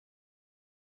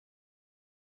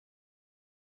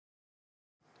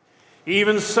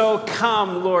Even so,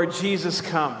 come, Lord Jesus,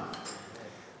 come.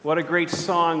 What a great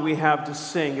song we have to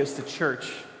sing as the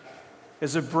church,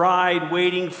 as a bride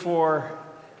waiting for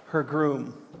her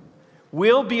groom.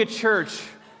 We'll be a church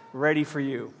ready for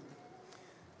you.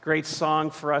 Great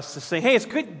song for us to sing. Hey, it's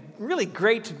good, really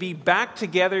great to be back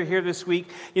together here this week.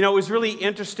 You know, it was really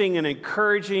interesting and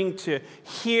encouraging to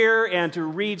hear and to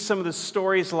read some of the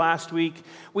stories last week.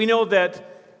 We know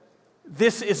that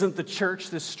this isn't the church,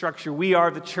 this structure. We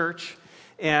are the church.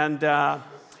 And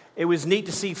it was neat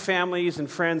to see families and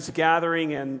friends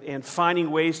gathering and finding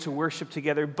ways to worship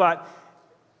together. But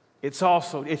it's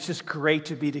just great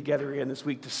to be together again this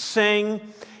week, to sing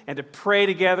and to pray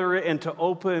together and to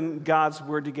open God's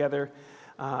Word together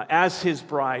as His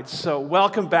bride. So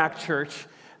welcome back, church.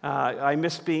 I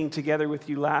missed being together with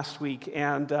you last week.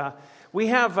 And we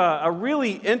have a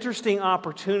really interesting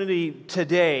opportunity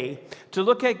today to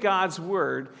look at God's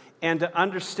Word and to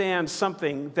understand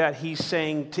something that He's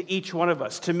saying to each one of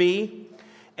us, to me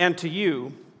and to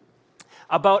you,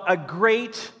 about a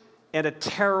great and a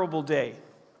terrible day.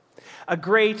 A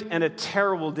great and a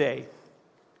terrible day.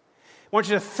 I want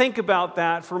you to think about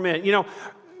that for a minute. You know,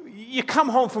 you come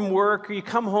home from work or you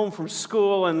come home from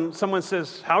school and someone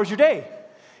says, "How was your day?"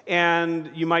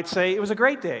 And you might say, "It was a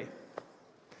great day."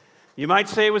 You might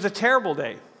say it was a terrible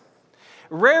day.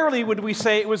 Rarely would we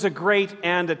say it was a great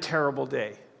and a terrible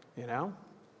day, you know?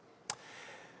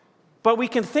 But we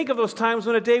can think of those times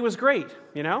when a day was great,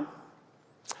 you know?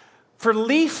 For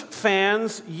Leaf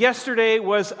fans, yesterday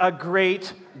was a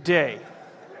great day.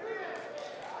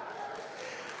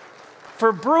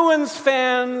 For Bruins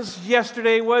fans,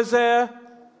 yesterday was a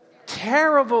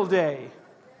terrible day.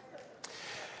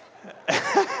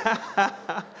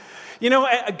 You know,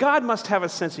 God must have a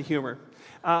sense of humor.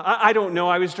 I don't know.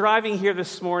 I was driving here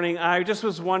this morning. I just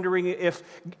was wondering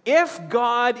if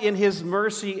God, in His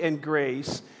mercy and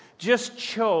grace, just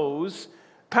chose.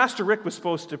 Pastor Rick was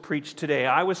supposed to preach today.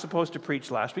 I was supposed to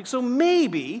preach last week. So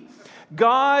maybe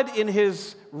God, in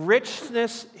His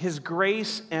richness, His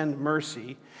grace, and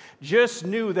mercy, just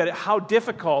knew that how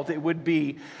difficult it would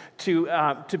be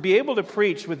to be able to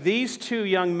preach with these two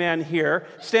young men here.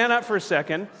 Stand up for a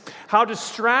second. How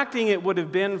distracting it would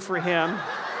have been for him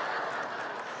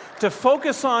to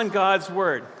focus on God's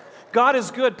Word. God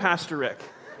is good, Pastor Rick.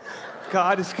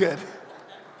 God is good.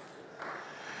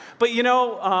 But you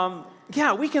know,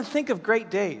 yeah, we can think of great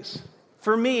days.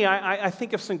 For me, I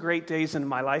think of some great days in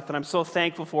my life that I'm so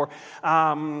thankful for.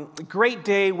 Great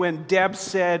day when Deb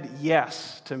said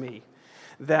yes to me,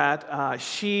 that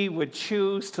she would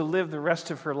choose to live the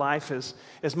rest of her life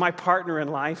as my partner in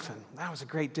life, and that was a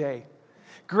great day.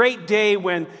 Great day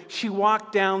when she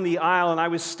walked down the aisle and I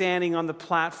was standing on the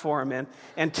platform,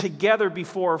 and together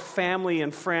before family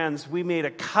and friends, we made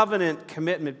a covenant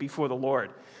commitment before the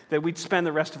Lord that we'd spend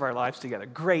the rest of our lives together.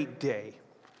 Great day.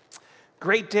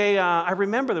 Great day. I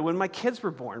remember that when my kids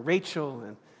were born, Rachel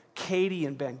and Katie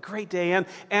and Ben. Great day.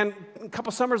 And a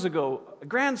couple summers ago, a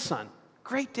grandson.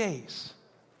 Great days.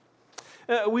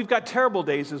 We've got terrible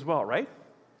days as well, right?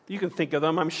 You can think of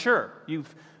them, I'm sure.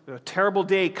 A terrible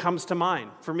day comes to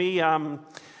mind. For me,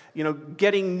 you know,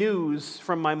 getting news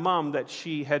from my mom that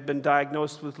she had been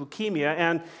diagnosed with leukemia,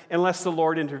 and unless the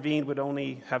Lord intervened, would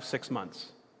only have 6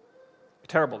 months. A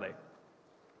terrible day.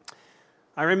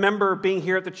 I remember being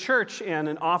here at the church and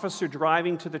an officer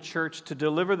driving to the church to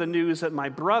deliver the news that my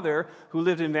brother, who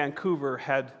lived in Vancouver,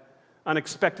 had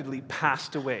unexpectedly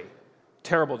passed away.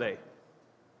 Terrible day,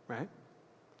 right?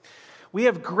 We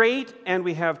have great and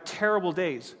we have terrible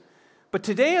days. But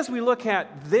today, as we look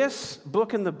at this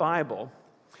book in the Bible,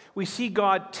 we see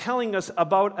God telling us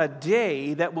about a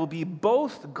day that will be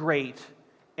both great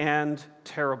and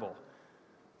terrible.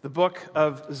 The book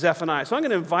of Zephaniah. So I'm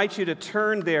going to invite you to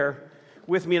turn there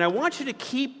with me, and I want you to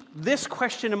keep this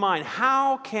question in mind.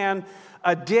 How can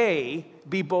a day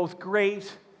be both great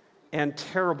and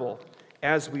terrible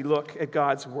as we look at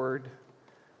God's Word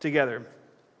together?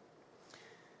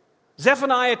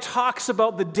 Zephaniah talks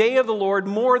about the day of the Lord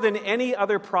more than any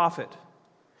other prophet.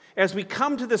 As we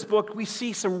come to this book, we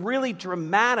see some really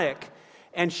dramatic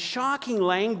and shocking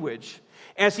language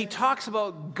as he talks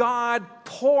about God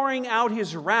pouring out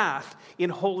His wrath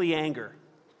in holy anger.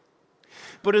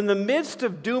 But in the midst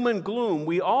of doom and gloom,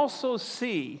 we also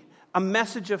see a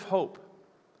message of hope.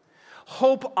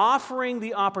 Hope offering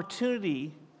the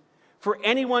opportunity for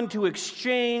anyone to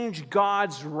exchange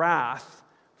God's wrath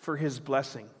for His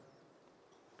blessing.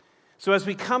 So as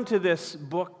we come to this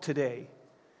book today,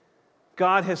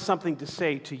 God has something to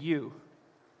say to you,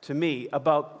 to me,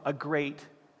 about a great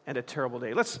and a terrible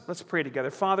day. Let's pray together.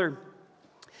 Father,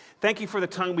 thank you for the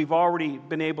time we've already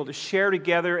been able to share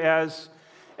together as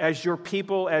as your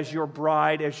people, as your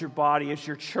bride, as your body, as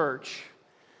your church.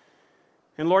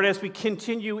 And Lord, as we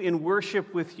continue in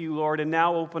worship with you, Lord, and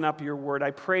now open up your word,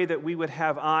 I pray that we would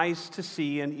have eyes to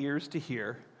see and ears to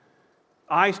hear.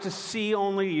 Eyes to see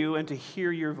only you and to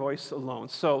hear your voice alone.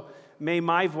 So may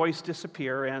my voice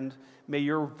disappear and may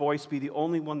your voice be the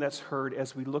only one that's heard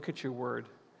as we look at your word.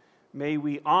 May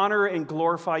we honor and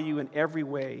glorify you in every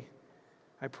way.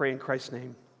 I pray in Christ's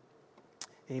name.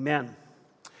 Amen.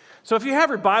 So if you have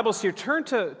your Bibles here, turn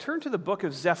to the book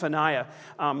of Zephaniah.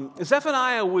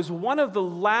 Zephaniah was one of the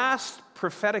last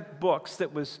prophetic books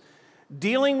that was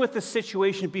dealing with the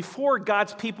situation before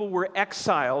God's people were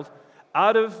exiled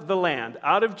out of the land,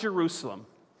 out of Jerusalem.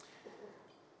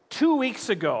 2 weeks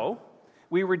ago,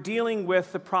 we were dealing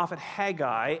with the prophet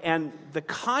Haggai, and the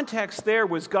context there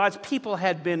was God's people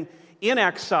had been in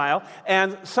exile,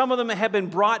 and some of them had been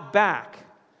brought back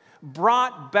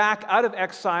out of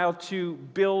exile to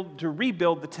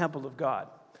rebuild the temple of God.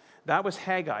 That was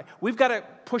Haggai. We've got to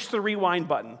push the rewind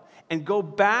button and go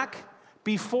back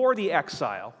before the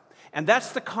exile, and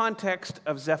that's the context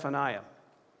of Zephaniah.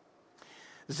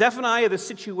 Zephaniah, the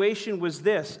situation was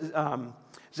this.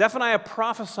 Zephaniah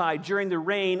prophesied during the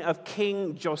reign of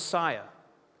King Josiah.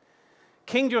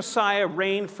 King Josiah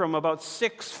reigned from about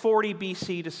 640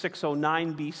 BC to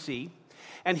 609 BC,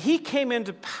 and he came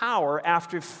into power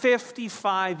after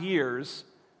 55 years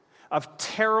of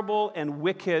terrible and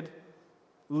wicked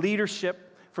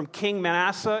leadership from King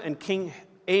Manasseh and King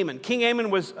Amon. King Amon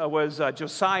was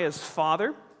Josiah's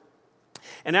father.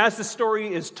 And as the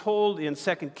story is told in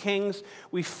 2 Kings,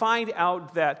 we find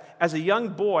out that as a young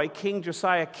boy, King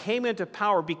Josiah came into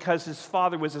power because his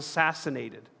father was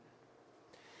assassinated.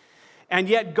 And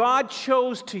yet God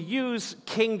chose to use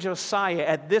King Josiah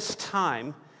at this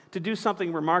time to do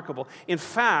something remarkable. In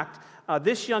fact,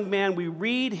 this young man, we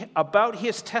read about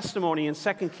his testimony in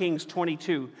 2 Kings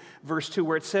 22, verse 2,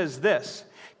 where it says this: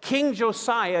 King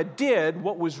Josiah did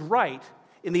what was right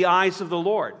in the eyes of the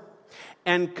Lord,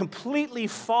 and completely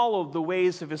followed the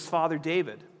ways of his father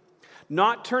David,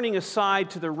 not turning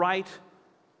aside to the right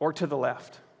or to the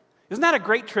left. Isn't that a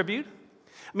great tribute?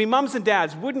 I mean, moms and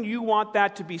dads, wouldn't you want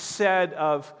that to be said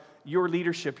of your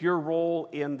leadership, your role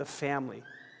in the family?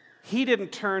 He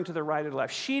didn't turn to the right or the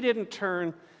left. She didn't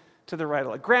turn to the right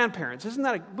or left. Grandparents,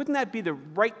 wouldn't that be the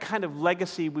right kind of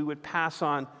legacy we would pass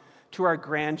on to our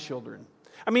grandchildren?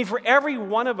 I mean, for every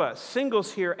one of us,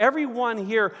 singles here, everyone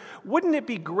here, wouldn't it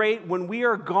be great when we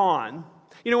are gone,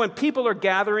 when people are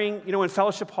gathering, in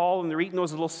Fellowship Hall and they're eating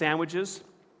those little sandwiches,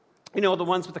 the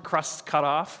ones with the crusts cut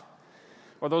off,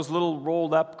 or those little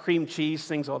rolled up cream cheese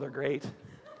things, they're great.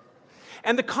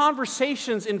 And the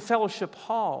conversations in Fellowship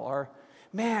Hall are,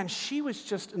 man, she was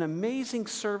just an amazing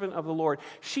servant of the Lord.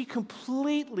 She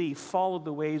completely followed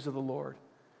the ways of the Lord.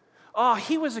 Oh,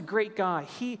 he was a great guy.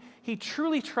 He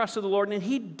truly trusted the Lord, and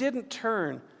he didn't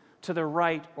turn to the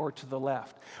right or to the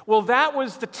left. Well, that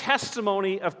was the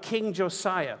testimony of King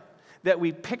Josiah, that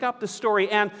we pick up the story.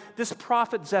 And this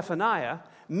prophet Zephaniah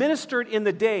ministered in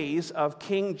the days of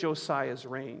King Josiah's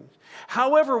reign.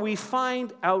 However, we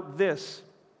find out this,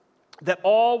 that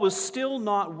all was still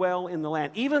not well in the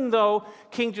land. Even though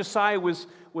King Josiah was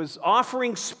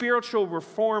offering spiritual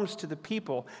reforms to the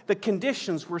people, the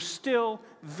conditions were still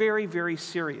very, very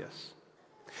serious.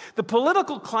 The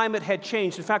political climate had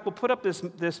changed. In fact, we'll put up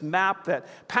this map that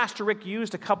Pastor Rick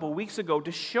used a couple weeks ago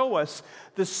to show us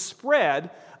the spread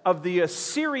of the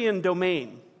Assyrian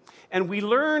domain. And we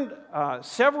learned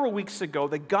several weeks ago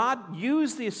that God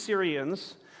used the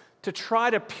Assyrians to try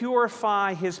to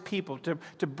purify his people,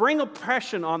 to bring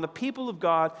oppression on the people of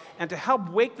God and to help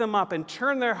wake them up and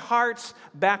turn their hearts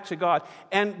back to God.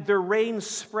 And their reign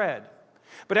spread.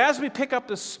 But as we pick up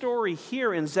the story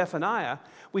here in Zephaniah,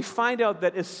 we find out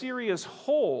that Assyria's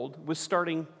hold was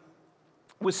starting,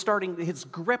 its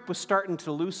grip was starting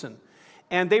to loosen.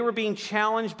 And they were being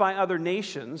challenged by other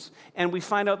nations, and we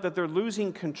find out that they're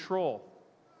losing control.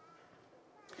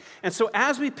 And so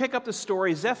as we pick up the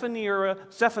story,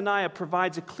 Zephaniah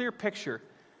provides a clear picture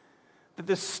that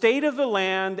the state of the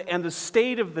land and the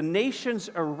state of the nations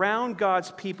around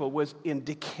God's people was in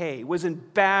decay, was in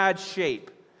bad shape.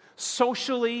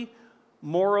 Socially,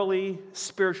 morally,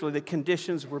 spiritually, the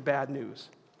conditions were bad news.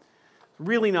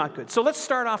 Really not good. So let's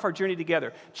start off our journey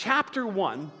together. Chapter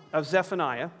 1 of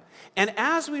Zephaniah. And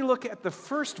as we look at the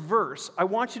first verse, I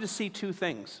want you to see two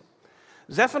things.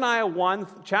 Zephaniah 1,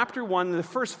 chapter 1, the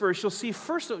first verse, you'll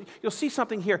see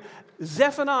something here.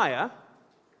 Zephaniah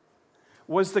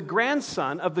was the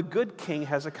grandson of the good king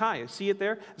Hezekiah. See it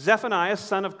there? Zephaniah,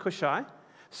 son of Cushai,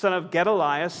 son of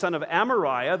Gedaliah, son of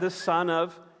Amariah, the son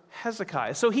of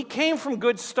Hezekiah. So he came from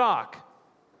good stock.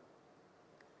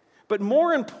 But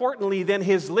more importantly than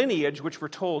his lineage, which we're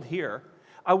told here,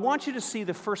 I want you to see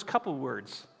the first couple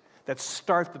words that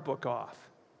start the book off.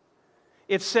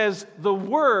 It says, the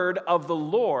word of the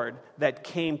Lord that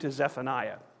came to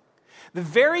Zephaniah. The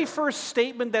very first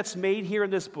statement that's made here in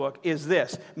this book is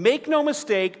this: make no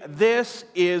mistake, this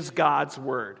is God's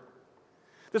word.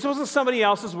 This wasn't somebody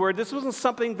else's word. This wasn't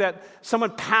something that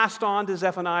someone passed on to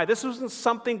Zephaniah. This wasn't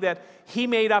something that he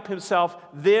made up himself.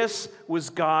 This was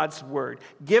God's word,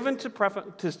 given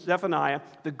to Zephaniah,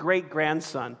 the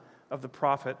great-grandson of the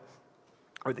prophet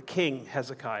or the king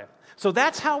Hezekiah. So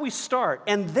that's how we start.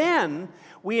 And then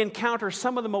we encounter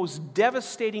some of the most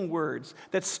devastating words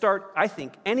that start, I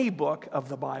think, any book of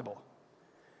the Bible.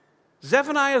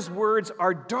 Zephaniah's words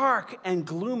are dark and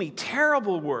gloomy,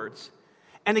 terrible words.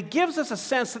 And it gives us a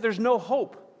sense that there's no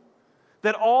hope,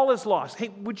 that all is lost. Hey,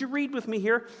 would you read with me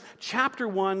here? Chapter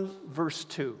 1, verse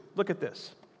 2. Look at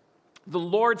this. The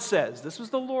Lord says, this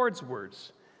was the Lord's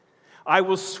words, I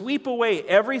will sweep away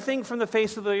everything from the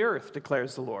face of the earth,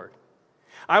 declares the Lord.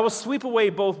 I will sweep away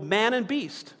both man and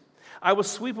beast. I will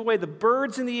sweep away the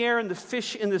birds in the air and the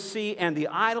fish in the sea and the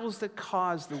idols that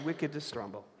cause the wicked to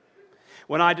stumble.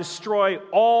 When I destroy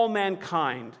all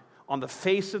mankind on the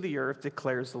face of the earth,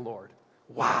 declares the Lord.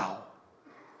 Wow.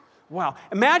 Wow.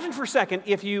 Imagine for a second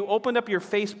if you opened up your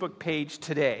Facebook page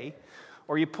today,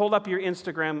 or you pulled up your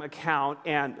Instagram account,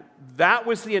 and that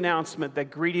was the announcement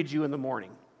that greeted you in the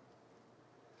morning.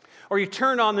 Or you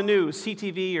turned on the news,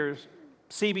 CTV or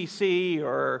CBC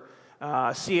or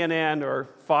CNN or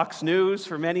Fox News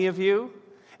for many of you,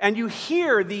 and you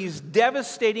hear these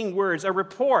devastating words, a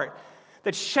report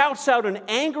that shouts out an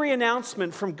angry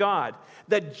announcement from God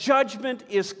that judgment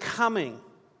is coming.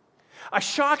 A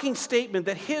shocking statement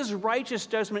that his righteous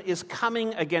judgment is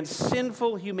coming against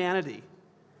sinful humanity.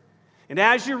 And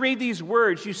as you read these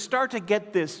words, you start to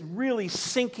get this really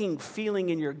sinking feeling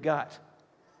in your gut.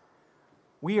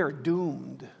 We are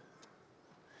doomed.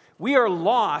 We are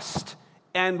lost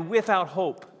and without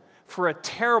hope, for a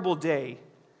terrible day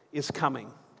is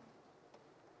coming.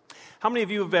 How many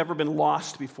of you have ever been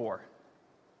lost before?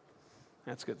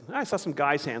 That's good. I saw some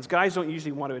guys' hands. Guys don't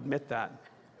usually want to admit that.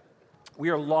 We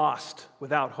are lost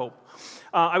without hope.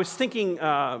 I was thinking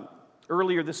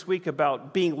earlier this week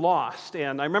about being lost,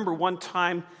 and I remember one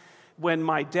time when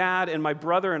my dad and my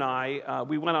brother and I,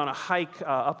 we went on a hike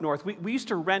up north. We used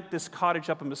to rent this cottage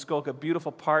up in Muskoka, a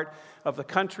beautiful part of the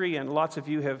country, and lots of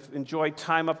you have enjoyed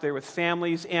time up there with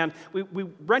families. And we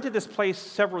rented this place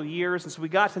several years, and so we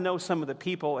got to know some of the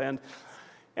people. And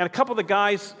a couple of the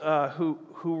guys who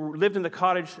lived in the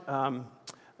cottage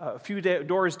a few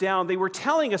doors down, they were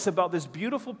telling us about this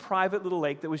beautiful private little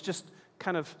lake that was just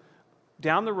kind of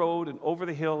down the road and over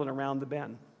the hill and around the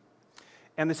bend.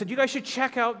 And they said, you guys should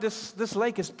check out this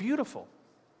lake. It's beautiful.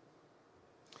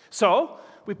 So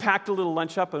we packed a little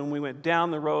lunch up and we went down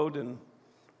the road and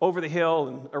over the hill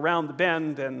and around the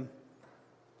bend, and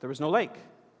there was no lake.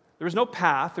 There was no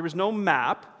path. There was no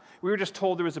map. We were just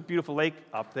told there was a beautiful lake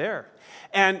up there.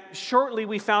 And shortly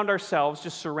we found ourselves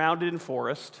just surrounded in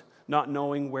forest, not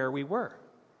knowing where we were.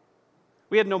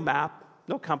 We had no map,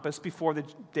 no compass before the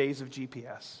days of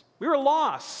GPS. We were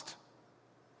lost.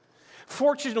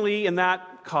 Fortunately, in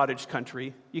that cottage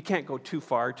country, you can't go too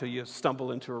far till you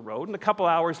stumble into a road. And a couple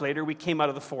hours later, we came out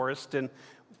of the forest, and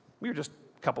we were just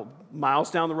a couple miles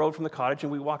down the road from the cottage,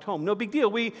 and we walked home. No big deal.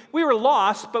 We were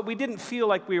lost, but we didn't feel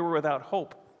like we were without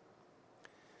hope.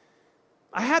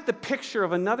 I had the picture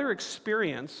of another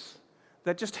experience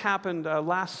that just happened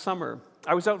last summer.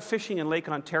 I was out fishing in Lake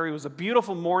Ontario. It was a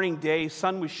beautiful morning day.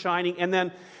 Sun was shining, and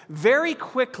then very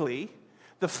quickly,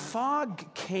 the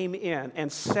fog came in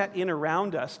and set in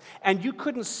around us, and you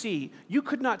could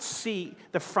not see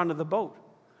the front of the boat.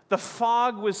 The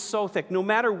fog was so thick. No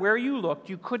matter where you looked,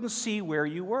 you couldn't see where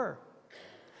you were.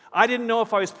 I didn't know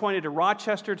if I was pointed to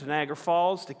Rochester, to Niagara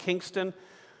Falls, to Kingston,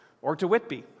 or to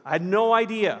Whitby. I had no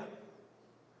idea.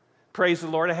 Praise the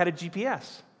Lord, I had a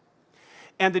GPS.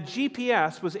 And the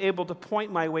GPS was able to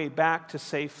point my way back to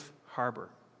safe harbor.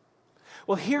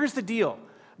 Well, here's the deal.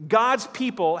 God's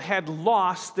people had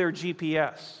lost their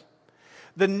GPS.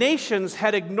 The nations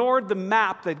had ignored the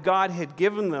map that God had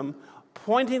given them,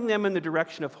 pointing them in the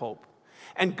direction of hope.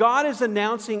 And God is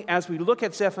announcing, as we look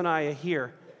at Zephaniah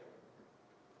here,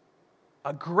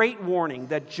 a great warning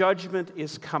that judgment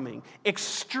is coming.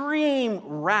 Extreme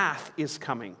wrath is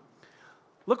coming.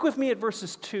 Look with me at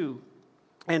verses 2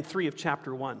 and 3 of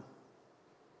chapter 1.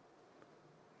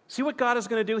 See what God is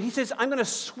going to do? He says, I'm going to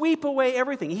sweep away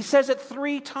everything. He says it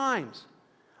 3 times.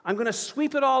 I'm going to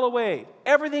sweep it all away.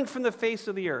 Everything from the face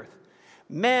of the earth.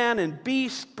 Man and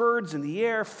beast, birds in the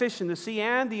air, fish in the sea,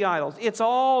 and the idols. It's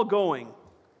all going.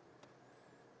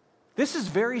 This is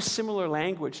very similar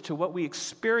language to what we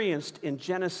experienced in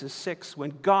Genesis 6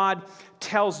 when God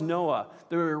tells Noah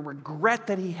the regret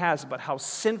that he has about how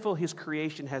sinful his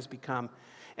creation has become.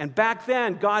 And back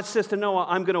then, God says to Noah,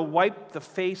 I'm going to wipe the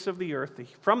face of the earth,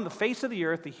 from the face of the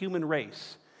earth, the human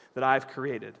race that I've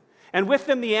created. And with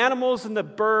them, the animals and the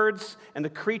birds and the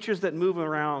creatures that move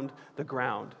around the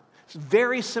ground. It's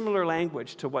very similar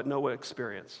language to what Noah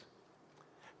experienced.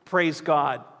 Praise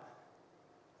God.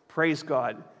 Praise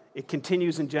God. It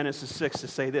continues in Genesis 6 to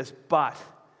say this, but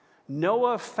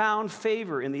Noah found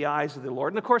favor in the eyes of the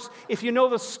Lord. And of course, if you know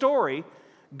the story,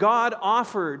 God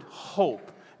offered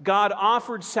hope. God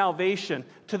offered salvation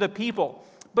to the people.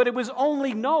 But it was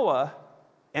only Noah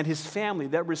and his family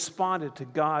that responded to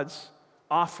God's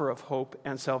offer of hope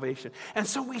and salvation. And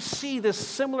so we see this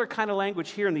similar kind of language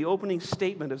here in the opening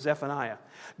statement of Zephaniah.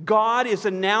 God is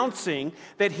announcing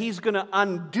that he's going to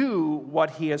undo what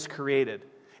he has created.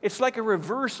 It's like a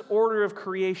reverse order of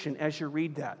creation as you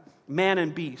read that. Man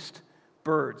and beast,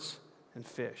 birds and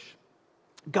fish.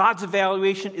 God's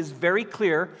evaluation is very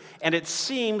clear, and it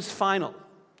seems final.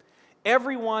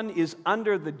 Everyone is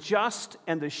under the just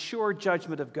and the sure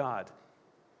judgment of God.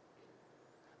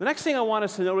 The next thing I want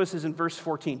us to notice is in verse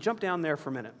 14. Jump down there for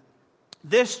a minute.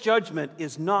 This judgment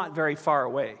is not very far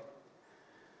away.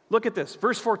 Look at this.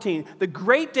 Verse 14. The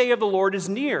great day of the Lord is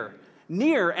near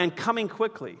and coming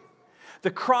quickly.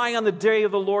 The cry on the day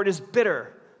of the Lord is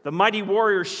bitter. The mighty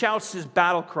warrior shouts his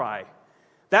battle cry.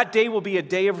 That day will be a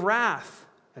day of wrath,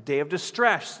 a day of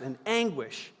distress and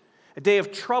anguish, a day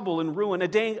of trouble and ruin, a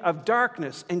day of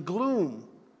darkness and gloom,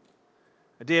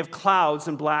 a day of clouds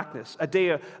and blackness, a day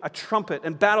of a trumpet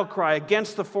and battle cry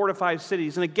against the fortified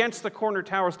cities and against the corner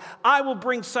towers. I will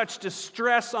bring such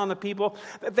distress on the people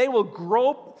that they will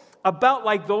grope about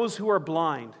like those who are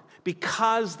blind,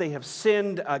 because they have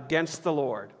sinned against the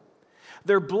Lord.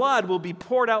 Their blood will be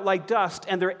poured out like dust,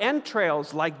 and their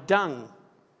entrails like dung.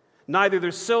 Neither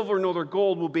their silver nor their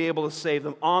gold will be able to save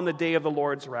them on the day of the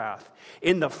Lord's wrath.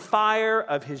 In the fire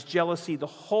of his jealousy, the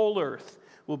whole earth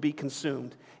will be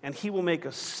consumed, and he will make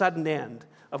a sudden end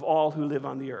of all who live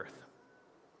on the earth.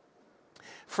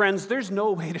 Friends, there's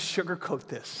no way to sugarcoat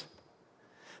this.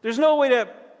 There's no way to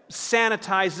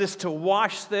sanitize this, to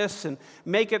wash this and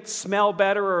make it smell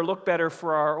better or look better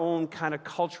for our own kind of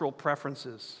cultural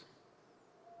preferences.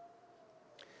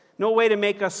 No way to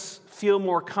make us feel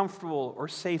more comfortable or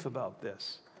safe about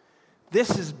this.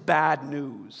 This is bad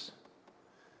news.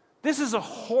 This is a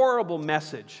horrible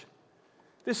message.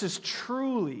 This is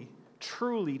truly,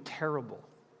 truly terrible.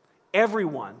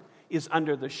 Everyone is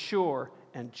under the sure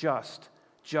and just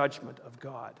judgment of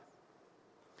God.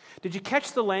 Did you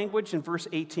catch the language in verse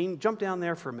 18? Jump down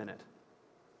there for a minute.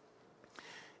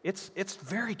 It's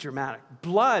very dramatic.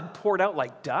 Blood poured out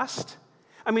like dust.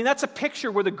 I mean, that's a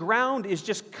picture where the ground is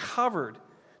just covered.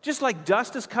 Just like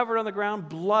dust is covered on the ground,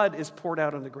 blood is poured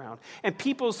out on the ground. And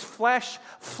people's flesh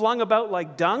flung about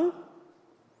like dung.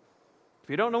 If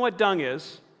you don't know what dung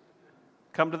is,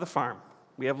 come to the farm.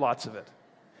 We have lots of it.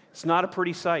 It's not a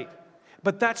pretty sight.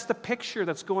 But that's the picture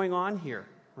that's going on here,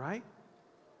 right?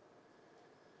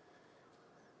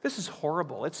 This is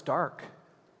horrible. It's dark.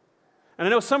 And I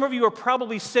know some of you are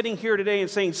probably sitting here today and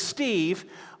saying, Steve,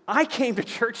 I came to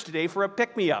church today for a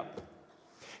pick-me-up.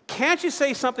 Can't you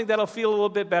say something that'll feel a little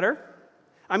bit better?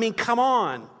 I mean, come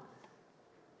on.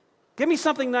 Give me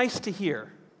something nice to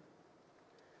hear.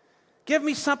 Give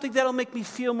me something that'll make me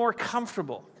feel more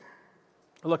comfortable.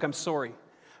 Look, I'm sorry.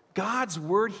 God's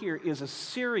word here is a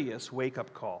serious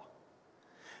wake-up call.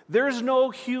 There's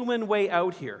no human way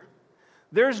out here.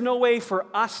 There's no way for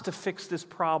us to fix this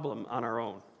problem on our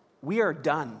own. We are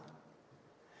done.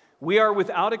 We are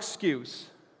without excuse.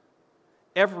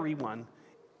 Everyone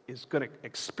is going to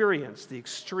experience the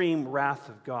extreme wrath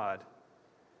of God.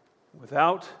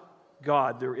 Without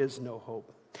God, there is no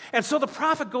hope. And so the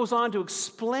prophet goes on to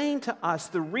explain to us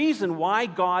the reason why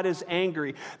God is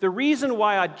angry, the reason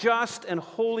why a just and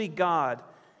holy God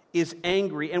is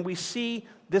angry. And we see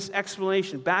this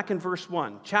explanation back in verse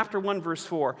 1, chapter 1, verse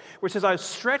 4, where it says, I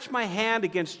stretch my hand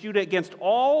against Judah, against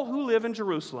all who live in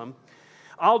Jerusalem.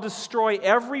 I'll destroy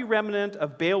every remnant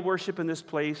of Baal worship in this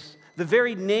place, the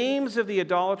very names of the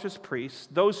idolatrous priests,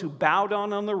 those who bow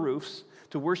down on the roofs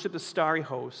to worship the starry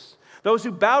hosts, those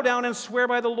who bow down and swear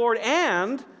by the Lord,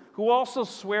 and who also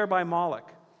swear by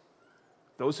Moloch,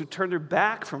 those who turn their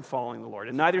back from following the Lord,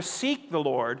 and neither seek the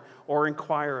Lord or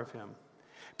inquire of him.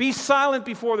 Be silent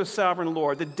before the sovereign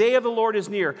Lord. The day of the Lord is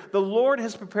near. The Lord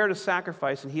has prepared a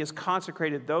sacrifice, and he has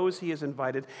consecrated those he has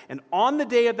invited. And on the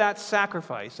day of that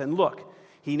sacrifice, and look,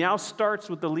 he now starts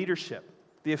with the leadership,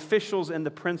 the officials and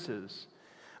the princes.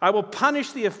 I will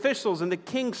punish the officials and the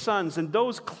king's sons and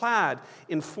those clad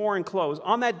in foreign clothes.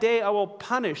 On that day, I will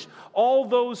punish all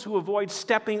those who avoid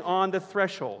stepping on the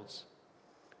thresholds.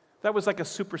 That was like a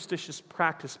superstitious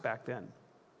practice back then.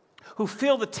 Who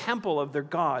fill the temple of their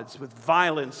gods with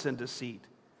violence and deceit.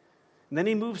 And then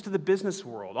he moves to the business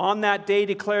world. On that day,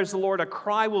 declares the Lord, a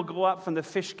cry will go up from the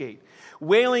fish gate,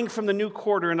 wailing from the new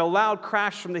quarter, and a loud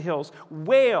crash from the hills.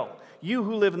 Wail, you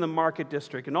who live in the market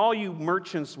district, and all you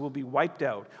merchants will be wiped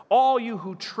out. All you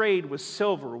who trade with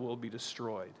silver will be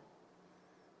destroyed.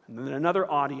 And then another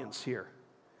audience here.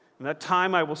 In that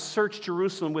time I will search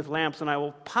Jerusalem with lamps, and I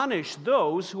will punish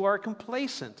those who are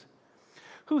complacent,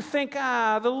 who think,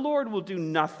 the Lord will do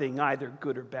nothing, either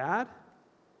good or bad.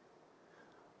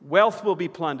 Wealth will be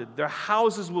plundered. Their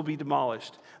houses will be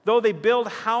demolished. Though they build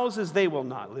houses, they will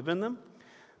not live in them.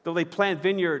 Though they plant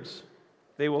vineyards,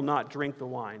 they will not drink the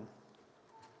wine.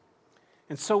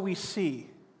 And so we see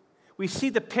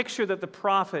the picture that the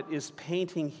prophet is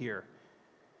painting here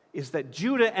is that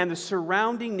Judah and the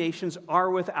surrounding nations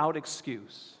are without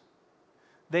excuse.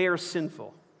 They are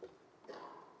sinful.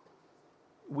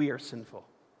 We are sinful.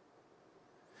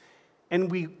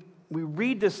 And we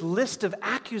read this list of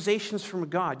accusations from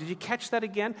God. Did you catch that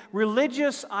again?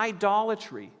 Religious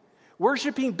idolatry.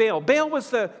 Worshiping Baal. Baal was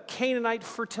the Canaanite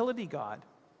fertility god.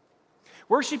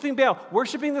 Worshiping Baal.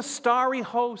 Worshiping the starry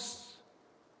hosts.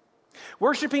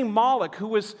 Worshiping Moloch, who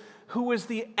was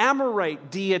the Amorite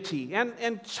deity.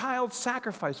 And child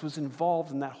sacrifice was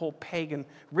involved in that whole pagan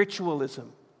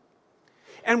ritualism.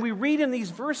 And we read in these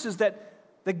verses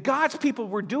that God's people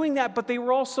were doing that, but they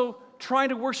were also trying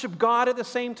to worship God at the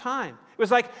same time. It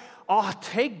was like, I'll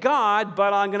take God,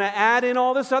 but I'm going to add in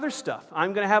all this other stuff.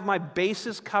 I'm going to have my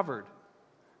bases covered.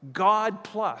 God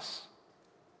plus.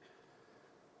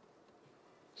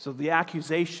 So the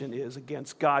accusation is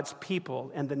against God's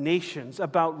people and the nations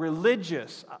about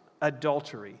religious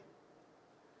adultery.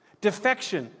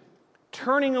 Defection,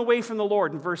 turning away from the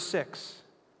Lord in verse 6.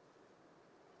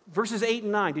 Verses 8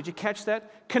 and 9, did you catch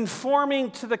that?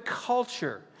 Conforming to the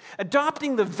culture,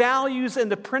 adopting the values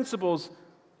and the principles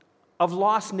of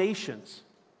lost nations.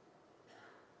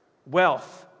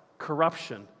 Wealth,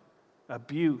 corruption,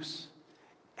 abuse,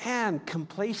 and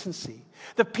complacency.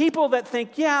 The people that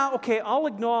think, yeah, okay, I'll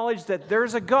acknowledge that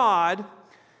there's a God,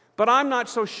 but I'm not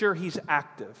so sure he's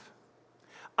active.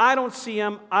 I don't see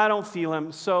him, I don't feel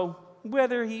him, so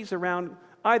whether he's around,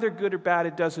 either good or bad,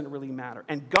 it doesn't really matter.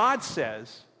 And God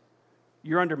says,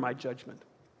 you're under my judgment.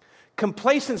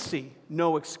 Complacency,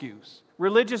 no excuse.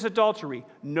 Religious adultery,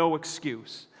 no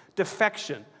excuse.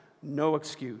 Defection, no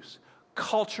excuse.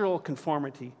 Cultural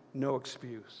conformity, no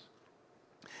excuse.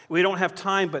 We don't have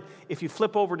time, but if you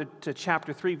flip over to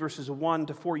chapter 3, verses 1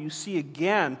 to 4, you see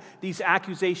again these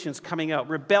accusations coming out.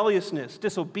 Rebelliousness,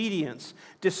 disobedience,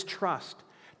 distrust,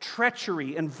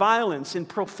 treachery, and violence in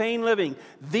profane living.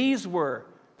 These were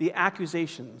the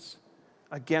accusations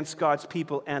against God's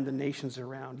people and the nations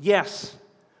around. Yes,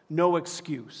 no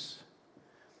excuse.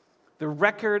 The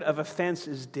record of offense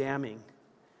is damning.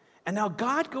 And now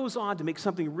God goes on to make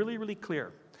something really, really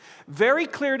clear. Very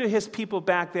clear to his people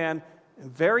back then,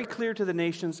 and very clear to the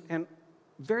nations, and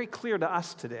very clear to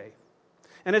us today.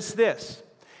 And it's this: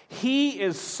 he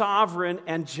is sovereign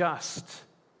and just.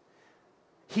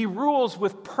 He rules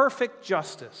with perfect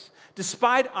justice.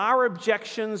 Despite our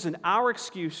objections and our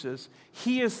excuses,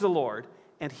 he is the Lord,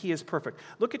 and he is perfect.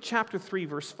 Look at chapter 3,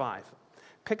 verse 5.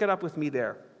 Pick it up with me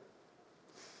there.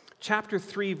 Chapter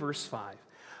 3, verse 5.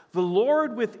 The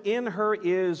Lord within her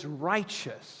is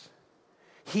righteous.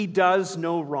 He does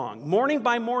no wrong. Morning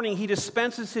by morning, he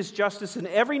dispenses his justice, and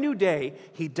every new day,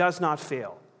 he does not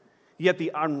fail. Yet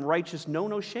the unrighteous know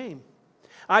no shame.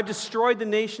 I've destroyed the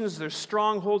nations, their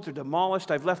strongholds are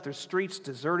demolished. I've left their streets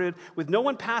deserted, with no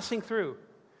one passing through.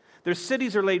 Their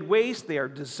cities are laid waste, they are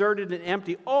deserted and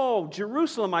empty. Oh,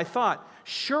 Jerusalem, I thought,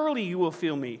 surely you will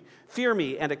fear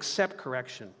me, and accept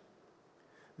correction.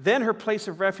 Then her place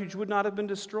of refuge would not have been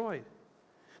destroyed,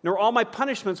 nor all my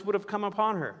punishments would have come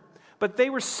upon her. But they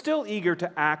were still eager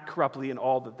to act corruptly in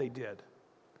all that they did.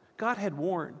 God had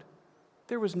warned.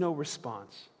 There was no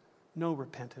response, no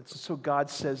repentance. So God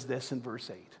says this in verse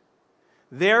 8.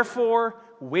 Therefore,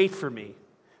 wait for me,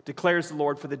 declares the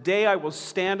Lord, for the day I will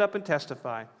stand up and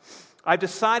testify. I've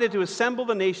decided to assemble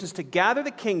the nations, to gather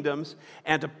the kingdoms,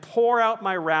 and to pour out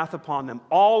my wrath upon them,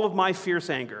 all of my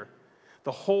fierce anger.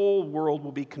 The whole world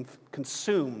will be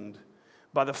consumed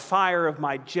by the fire of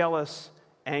my jealous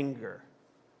anger.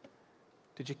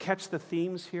 Did you catch the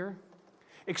themes here?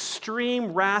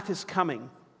 Extreme wrath is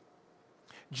coming.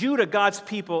 Judah, God's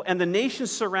people, and the nations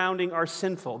surrounding are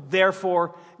sinful.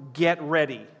 Therefore, get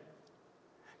ready.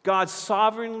 God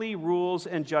sovereignly rules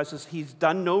and judges. He's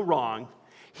done no wrong.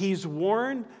 He's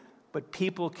warned, but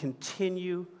people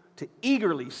continue to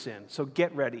eagerly sin. So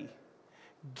get ready.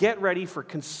 Get ready for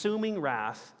consuming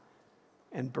wrath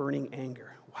and burning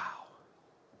anger. Wow.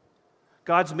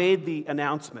 God's made the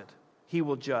announcement. He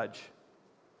will judge.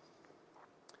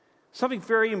 Something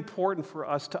very important for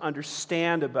us to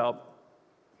understand about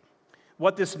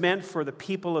what this meant for the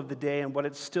people of the day and what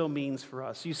it still means for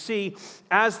us. You see,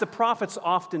 as the prophets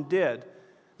often did,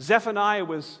 Zephaniah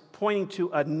was pointing to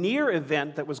a near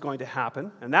event that was going to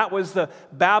happen, and that was the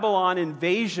Babylon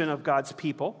invasion of God's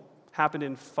people. Happened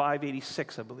in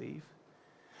 586, I believe.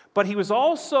 But he was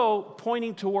also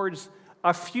pointing towards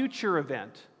a future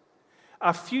event,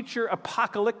 a future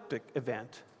apocalyptic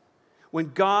event, when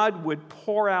God would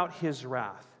pour out his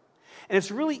wrath. And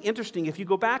it's really interesting, if you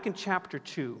go back in chapter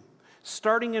 2,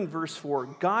 starting in verse 4,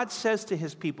 God says to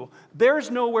his people,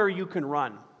 there's nowhere you can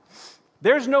run.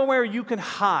 There's nowhere you can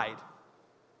hide.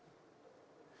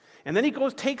 And then he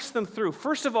takes them through.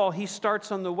 First of all, he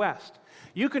starts on the west.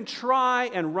 You can try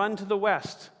and run to the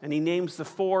west. And he names the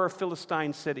 4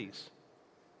 Philistine cities.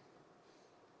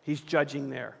 He's judging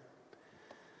there.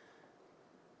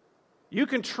 You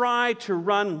can try to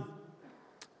run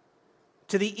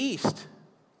to the east.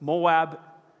 Moab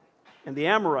and the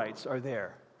Amorites are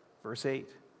there. Verse 8.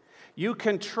 You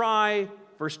can try,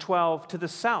 verse 12, to the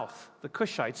south, the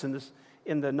Cushites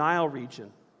in the Nile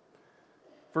region.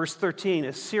 Verse 13,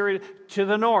 Assyria to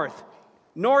the north.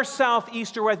 North, south,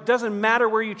 east, or west, doesn't matter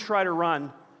where you try to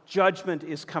run, judgment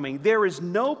is coming. There is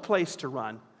no place to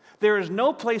run. There is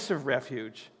no place of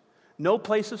refuge, no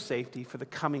place of safety for the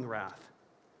coming wrath.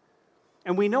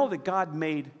 And we know that God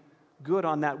made good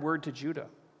on that word to Judah.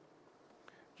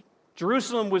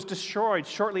 Jerusalem was destroyed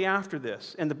shortly after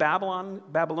this, and the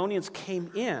Babylonians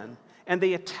came in, and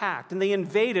they attacked, and they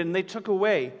invaded, and they took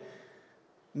away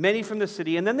many from the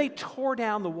city, and then they tore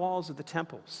down the walls of the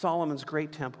temple, Solomon's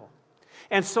great temple.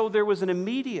 And so there was an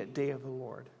immediate day of the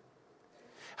Lord.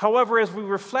 However, as we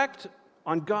reflect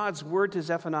on God's word to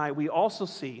Zephaniah, we also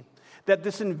see that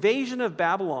this invasion of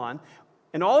Babylon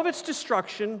and all of its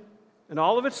destruction and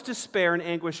all of its despair and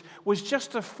anguish was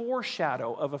just a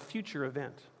foreshadow of a future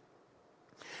event.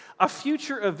 A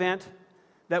future event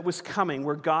that was coming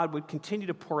where God would continue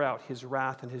to pour out his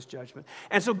wrath and his judgment.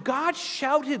 And so God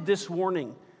shouted this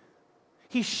warning.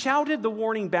 He shouted the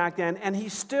warning back then, and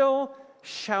he's still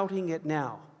shouting it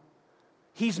now.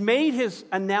 He's made his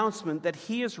announcement that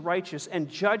he is righteous and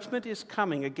judgment is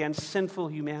coming against sinful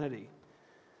humanity.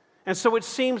 And so it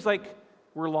seems like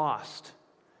we're lost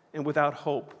and without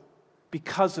hope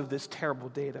because of this terrible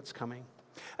day that's coming.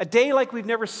 A day like we've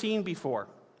never seen before.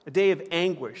 A day of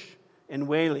anguish and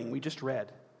wailing, we just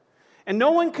read. And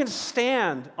no one can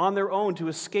stand on their own to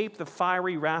escape the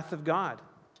fiery wrath of God.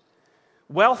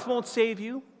 Wealth won't save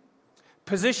you.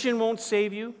 Position won't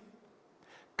save you.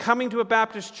 Coming to a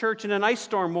Baptist church in an ice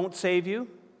storm won't save you.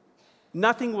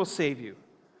 Nothing will save you.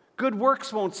 Good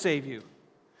works won't save you.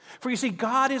 For you see,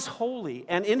 God is holy,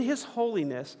 and in his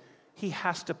holiness, he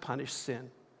has to punish sin.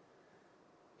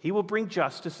 He will bring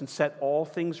justice and set all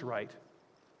things right.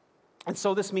 And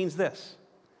so this means this: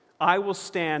 I will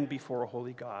stand before a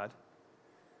holy God,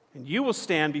 and you will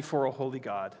stand before a holy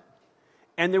God,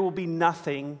 and there will be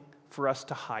nothing for us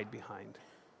to hide behind.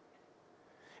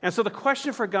 And so the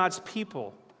question for God's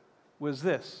people was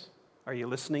this: are you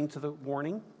listening to the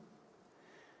warning?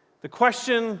 The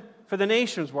question for the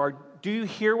nations was, do you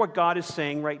hear what God is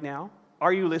saying right now?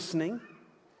 Are you listening?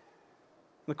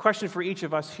 The question for each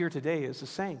of us here today is the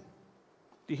same.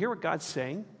 Do you hear what God's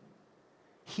saying?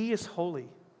 He is holy.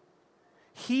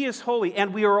 He is holy,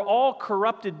 and we are all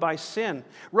corrupted by sin.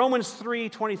 Romans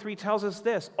 3:23 tells us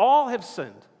this: all have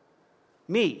sinned.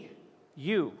 Me,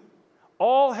 you,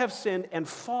 all have sinned and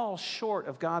fall short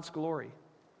of God's glory.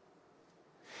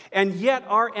 And yet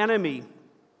our enemy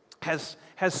has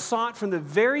sought from the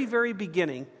very, very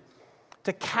beginning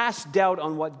to cast doubt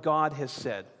on what God has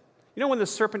said. You know when the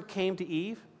serpent came to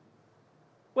Eve?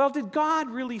 Well, did God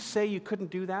really say you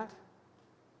couldn't do that?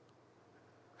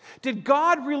 Did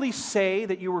God really say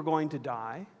that you were going to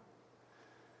die?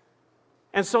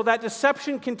 And so that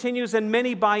deception continues, and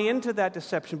many buy into that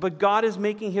deception. But God is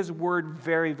making his word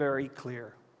very, very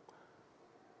clear.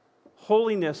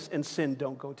 Holiness and sin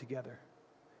don't go together.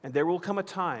 And there will come a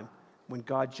time when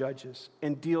God judges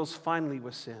and deals finally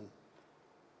with sin.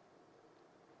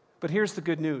 But here's the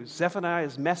good news.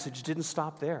 Zephaniah's message didn't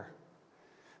stop there.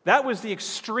 That was the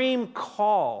extreme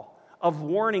call of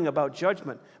warning about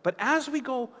judgment. But as we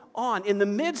go on, in the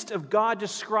midst of God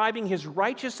describing his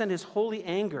righteous and his holy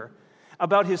anger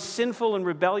about his sinful and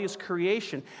rebellious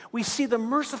creation, we see the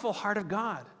merciful heart of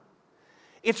God.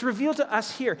 It's revealed to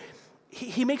us here.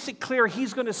 He makes it clear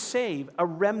he's going to save a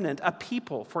remnant, a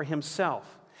people for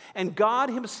himself. And God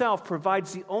himself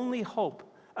provides the only hope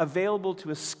available to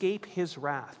escape his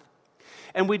wrath.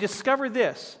 And we discover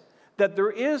this, that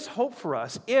there is hope for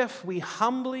us if we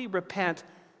humbly repent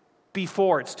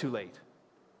before it's too late.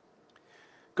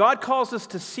 God calls us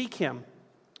to seek him,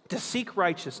 to seek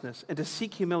righteousness, and to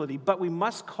seek humility, but we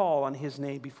must call on his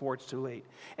name before it's too late,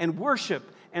 and worship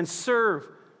and serve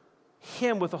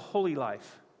him with a holy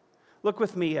life. Look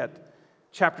with me at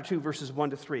chapter 2, verses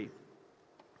 1 to 3.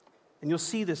 And you'll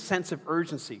see this sense of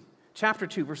urgency. Chapter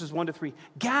 2, verses 1 to 3.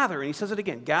 Gather, and he says it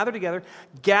again, gather together.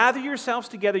 Gather yourselves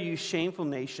together, you shameful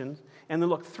nations. And then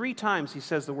look, 3 times he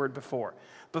says the word before.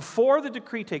 Before the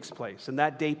decree takes place, and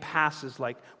that day passes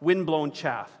like windblown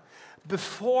chaff.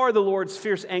 Before the Lord's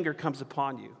fierce anger comes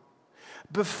upon you.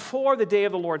 Before the day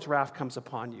of the Lord's wrath comes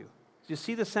upon you. Do you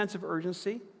see the sense of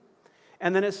urgency?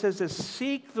 And then it says this,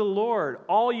 seek the Lord,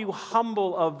 all you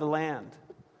humble of the land.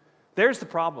 There's the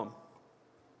problem.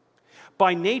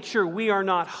 By nature, we are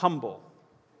not humble.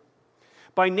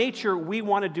 By nature, we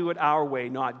want to do it our way,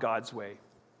 not God's way.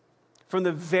 From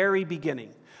the very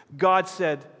beginning, God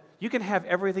said, you can have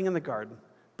everything in the garden,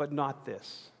 but not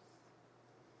this.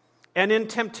 And in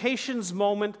temptation's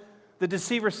moment, the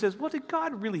deceiver says, well, did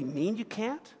God really mean you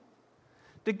can't?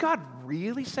 Did God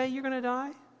really say you're going to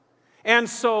die? And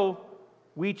so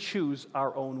we choose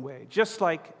our own way, just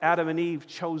like Adam and Eve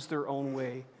chose their own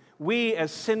way. We,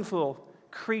 as sinful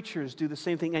creatures, do the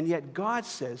same thing, and yet God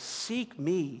says, seek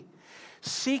me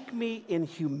in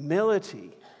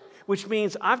humility, which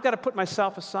means I've got to put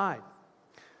myself aside.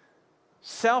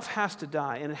 Self has to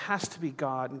die, and it has to be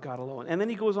God and God alone. And then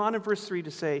he goes on in verse 3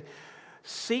 to say,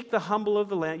 seek the humble of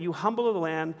the land, you humble of the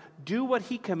land, do what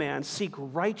he commands, seek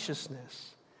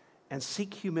righteousness, and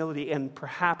seek humility, and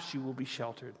perhaps you will be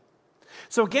sheltered.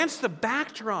 So against the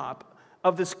backdrop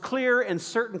of this clear and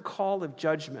certain call of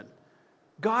judgment,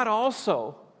 God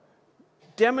also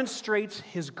demonstrates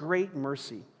his great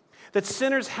mercy, that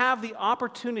sinners have the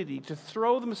opportunity to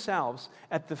throw themselves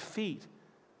at the feet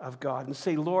of God and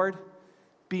say, Lord,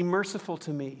 be merciful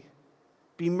to me.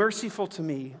 Be merciful to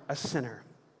me, a sinner.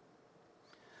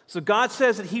 So God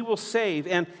says that he will save,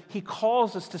 and he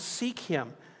calls us to seek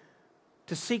him,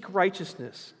 to seek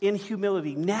righteousness in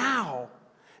humility now,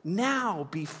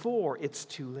 before it's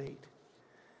too late.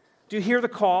 Do you hear the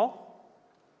call?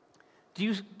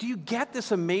 Do you get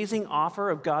this amazing offer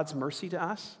of God's mercy to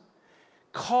us?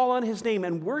 Call on his name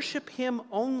and worship him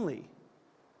only.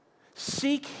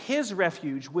 Seek his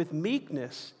refuge with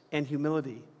meekness and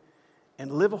humility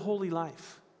and live a holy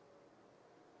life.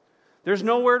 There's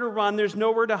nowhere to run, there's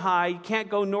nowhere to hide. You can't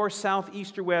go north, south,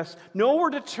 east, or west.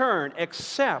 Nowhere to turn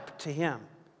except to him.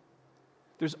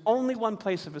 There's only one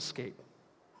place of escape.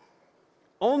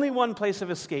 Only one place of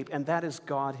escape, and that is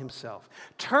God himself.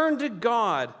 Turn to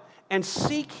God and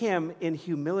seek him in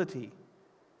humility.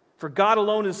 For God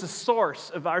alone is the source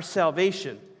of our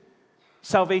salvation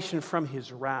from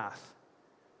his wrath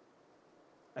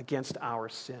against our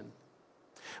sin.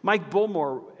 Mike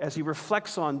Bullmore, as he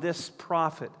reflects on this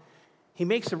prophet, he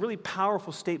makes a really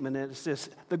powerful statement, and it's this: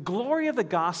 the glory of the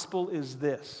gospel is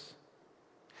this.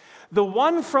 The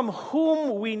one from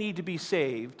whom we need to be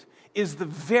saved is the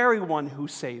very one who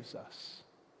saves us.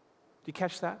 Do you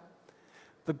catch that?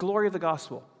 The glory of the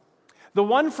gospel. The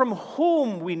one from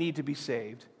whom we need to be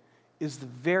saved is the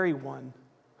very one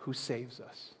who saves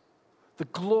us. The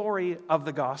glory of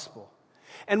the gospel.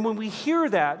 And when we hear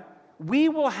that, we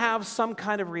will have some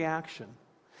kind of reaction.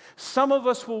 Some of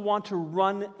us will want to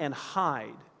run and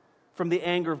hide from the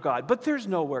anger of God, but there's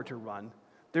nowhere to run.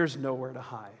 There's nowhere to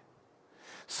hide.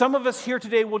 Some of us here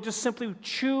today will just simply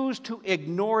choose to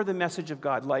ignore the message of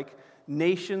God, like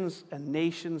nations and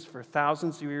nations for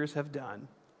thousands of years have done.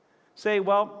 Say,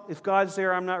 well, if God's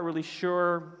there, I'm not really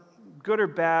sure. Good or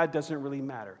bad doesn't really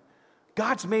matter.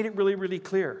 God's made it really, really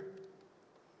clear.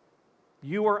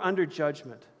 You are under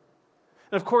judgment.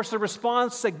 And of course, the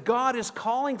response that God is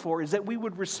calling for is that we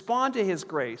would respond to his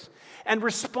grace and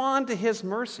respond to his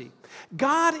mercy.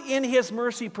 God, in his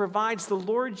mercy, provides the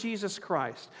Lord Jesus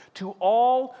Christ to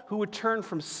all who would turn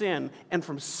from sin and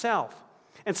from self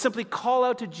and simply call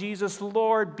out to Jesus,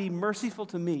 Lord, be merciful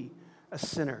to me, a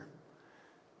sinner.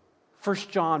 1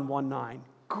 John 1:9,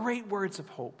 great words of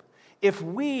hope. If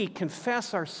we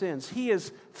confess our sins, he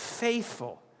is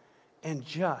faithful and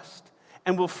just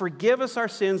and will forgive us our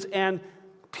sins and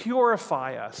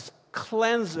purify us,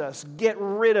 cleanse us, get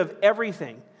rid of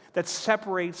everything that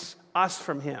separates us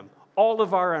from him, all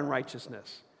of our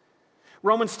unrighteousness.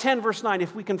 Romans 10, verse 9,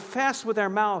 if we confess with our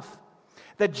mouth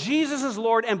that Jesus is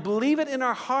Lord and believe it in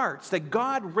our hearts that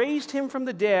God raised him from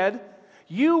the dead,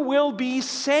 You will be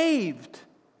saved.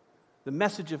 The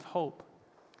message of hope,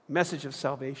 message of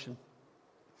salvation.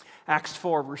 Acts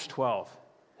 4, verse 12.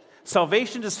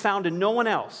 Salvation is found in no one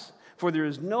else, for there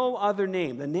is no other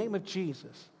name, the name of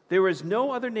Jesus. There is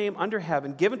no other name under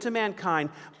heaven given to mankind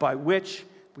by which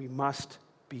we must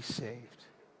be saved.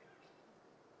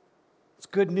 It's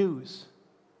good news.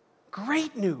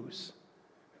 Great news.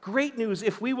 Great news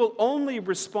if we will only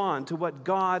respond to what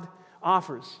God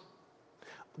offers.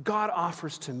 God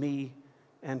offers to me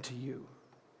and to you.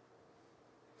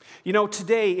 You know,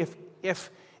 today, if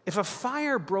a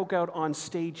fire broke out on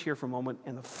stage here for a moment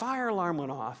and the fire alarm went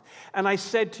off, and I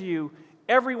said to you,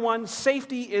 everyone,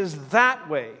 safety is that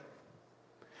way,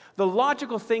 the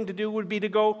logical thing to do would be to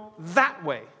go that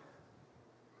way.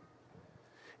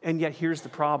 And yet here's the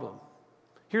problem.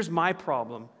 Here's my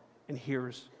problem, and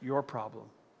here's your problem.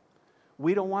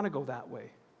 We don't want to go that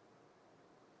way.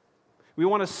 We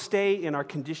want to stay in our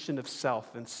condition of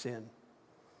self and sin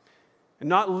and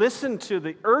not listen to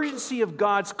the urgency of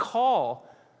God's call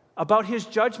about his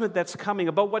judgment that's coming,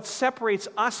 about what separates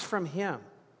us from him.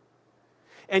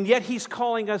 And yet he's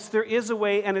calling us, there is a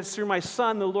way, and it's through my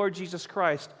Son, the Lord Jesus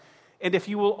Christ. And if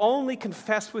you will only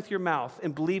confess with your mouth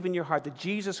and believe in your heart that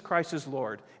Jesus Christ is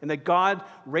Lord and that God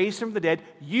raised him from the dead,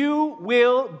 you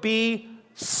will be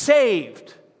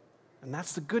saved. And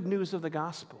that's the good news of the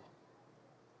gospel.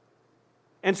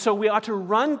 And so we ought to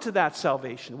run to that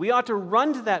salvation. We ought to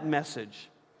run to that message.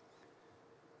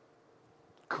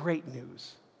 Great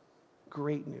news.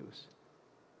 Great news.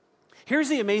 Here's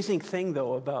the amazing thing,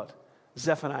 though, about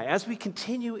Zephaniah. As we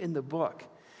continue in the book,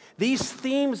 these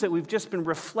themes that we've just been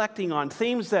reflecting on,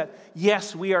 themes that,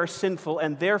 yes, we are sinful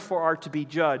and therefore are to be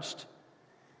judged,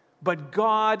 but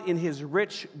God, in his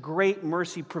rich, great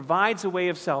mercy, provides a way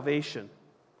of salvation.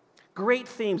 Great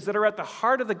themes that are at the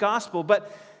heart of the gospel,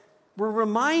 but we're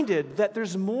reminded that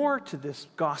there's more to this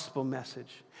gospel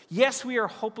message. Yes, we are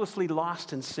hopelessly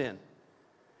lost in sin,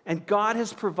 and God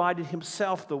has provided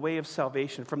himself the way of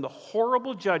salvation from the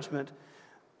horrible judgment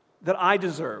that I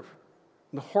deserve,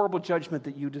 and the horrible judgment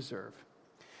that you deserve.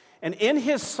 And in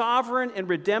his sovereign and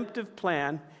redemptive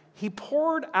plan, he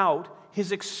poured out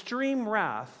his extreme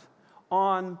wrath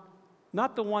on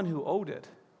not the one who owed it,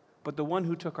 but the one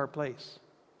who took our place.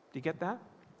 Do you get that?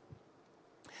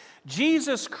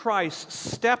 Jesus Christ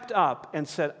stepped up and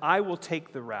said, I will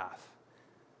take the wrath.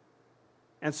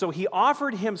 And so he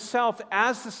offered himself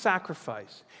as the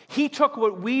sacrifice. He took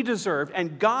what we deserved,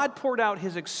 and God poured out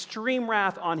his extreme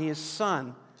wrath on his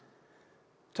Son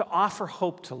to offer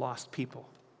hope to lost people.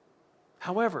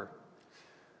 However,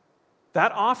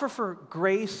 that offer for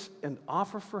grace and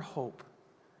offer for hope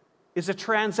is a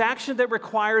transaction that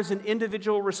requires an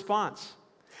individual response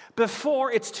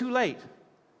before it's too late.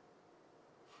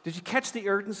 Did you catch the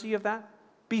urgency of that?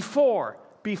 Before.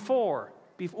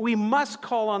 We must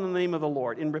call on the name of the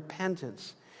Lord in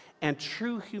repentance and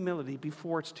true humility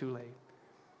before it's too late.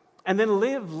 And then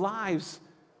live lives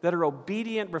that are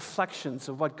obedient reflections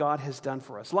of what God has done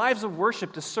for us. Lives of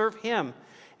worship to serve him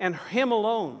and him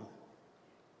alone.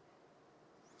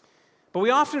 But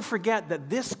we often forget that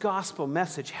this gospel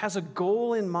message has a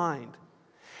goal in mind.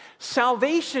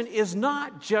 Salvation is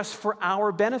not just for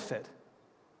our benefit.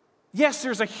 Yes,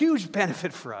 there's a huge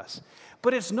benefit for us,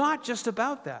 but it's not just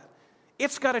about that.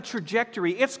 It's got a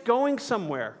trajectory. It's going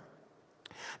somewhere.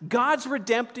 God's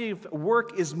redemptive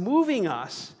work is moving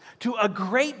us to a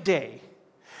great day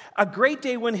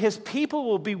when his people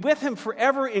will be with him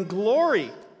forever in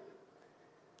glory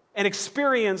and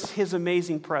experience his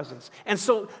amazing presence. And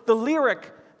so the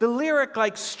lyric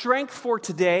like strength for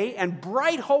today and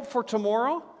bright hope for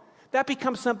tomorrow, that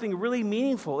becomes something really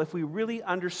meaningful if we really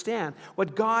understand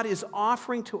what God is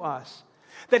offering to us.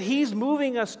 That he's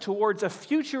moving us towards a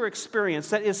future experience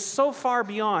that is so far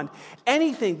beyond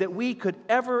anything that we could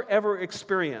ever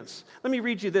experience. Let me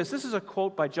read you this. This is a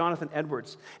quote by Jonathan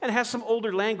Edwards, and it has some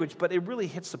older language, but it really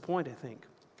hits the point, I think.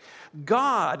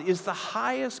 God is the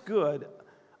highest good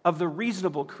of the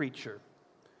reasonable creature.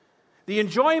 The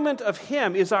enjoyment of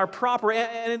him is our proper,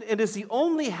 and it is the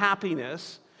only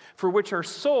happiness for which our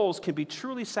souls can be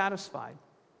truly satisfied.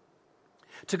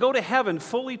 To go to heaven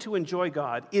fully to enjoy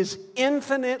God is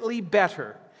infinitely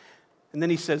better, and then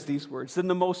he says these words, than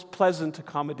the most pleasant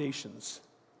accommodations.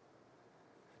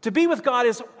 To be with God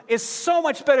is so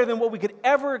much better than what we could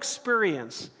ever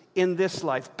experience in this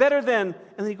life. Better than, and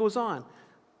then he goes on,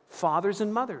 fathers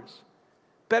and mothers.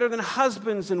 Better than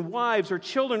husbands and wives or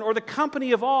children or the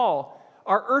company of all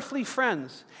our earthly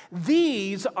friends.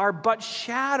 These are but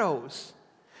shadows.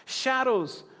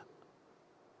 Shadows.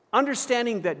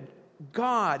 Understanding that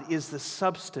God is the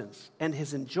substance and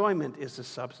his enjoyment is the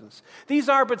substance. These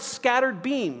are but scattered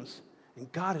beams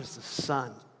and God is the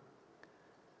sun.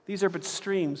 These are but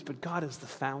streams, but God is the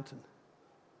fountain.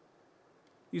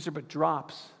 These are but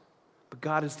drops, but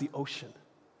God is the ocean.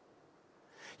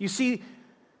 You see,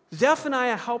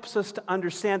 Zephaniah helps us to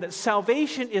understand that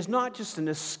salvation is not just an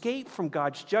escape from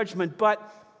God's judgment,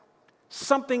 but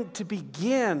something to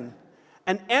begin,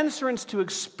 an entrance to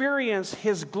experience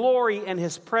His glory and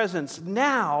His presence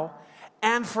now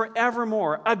and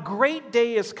forevermore. A great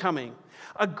day is coming.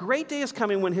 A great day is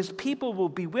coming when His people will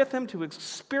be with Him to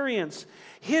experience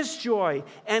His joy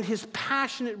and His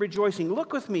passionate rejoicing.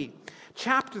 Look with me,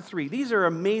 chapter 3. These are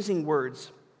amazing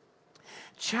words.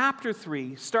 Chapter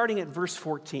 3, starting at verse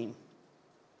 14.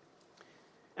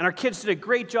 And our kids did a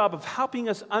great job of helping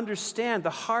us understand the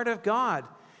heart of God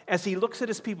as He looks at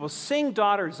His people. Sing,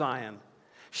 daughter Zion.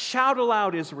 Shout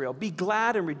aloud, Israel. Be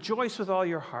glad and rejoice with all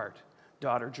your heart,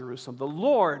 daughter Jerusalem. The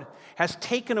Lord has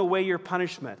taken away your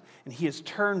punishment, and He has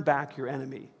turned back your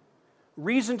enemy.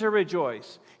 Reason to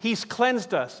rejoice. He's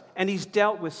cleansed us, and He's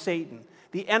dealt with Satan,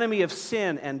 the enemy of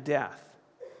sin and death.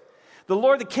 The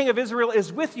Lord, the King of Israel,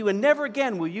 is with you, and never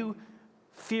again will you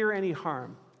fear any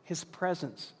harm. His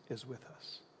presence is with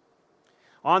us.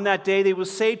 On that day they will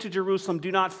say to Jerusalem,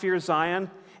 do not fear Zion,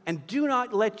 and do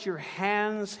not let your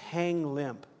hands hang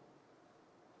limp.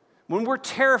 When we're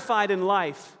terrified in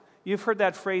life, you've heard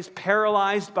that phrase,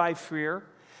 paralyzed by fear.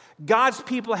 God's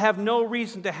people have no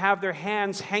reason to have their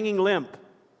hands hanging limp.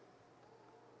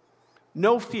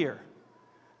 No fear,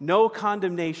 no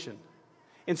condemnation.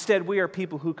 Instead, we are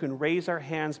people who can raise our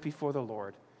hands before the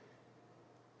Lord.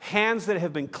 Hands that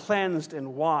have been cleansed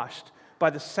and washed by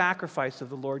the sacrifice of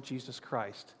the Lord Jesus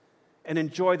Christ, and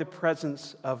enjoy the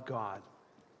presence of God.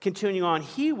 Continuing on,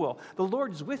 the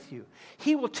Lord is with you.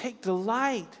 He will take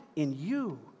delight in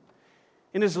you.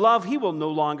 In His love, He will no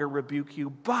longer rebuke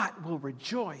you, but will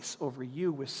rejoice over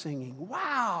you with singing.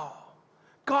 Wow!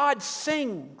 God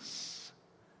sings.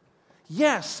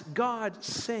 Yes, God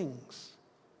sings.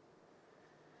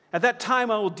 At that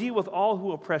time, I will deal with all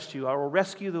who oppress you. I will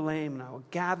rescue the lame, and I will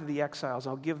gather the exiles.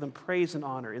 I will give them praise and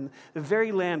honor in the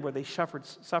very land where they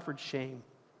suffered shame.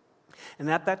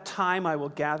 And at that time, I will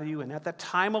gather you, and at that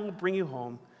time, I will bring you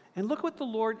home. And look what the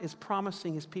Lord is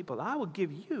promising His people. I will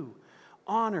give you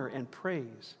honor and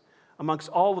praise amongst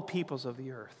all the peoples of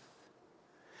the earth.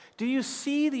 Do you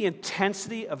see the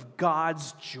intensity of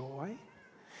God's joy?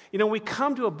 You know, we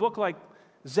come to a book like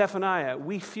Zephaniah,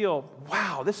 we feel,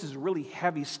 wow, this is really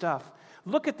heavy stuff.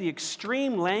 Look at the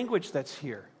extreme language that's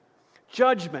here.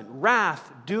 Judgment,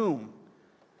 wrath, doom.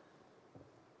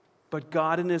 But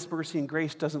God in His mercy and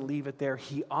grace doesn't leave it there.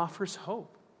 He offers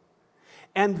hope.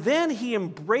 And then He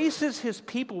embraces His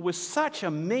people with such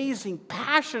amazing,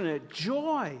 passionate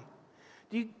joy.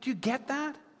 Do you get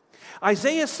that?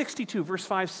 Isaiah 62, verse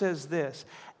 5 says this,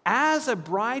 as a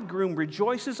bridegroom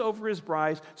rejoices over his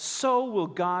bride, so will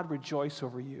God rejoice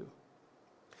over you.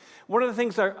 One of the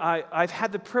things I've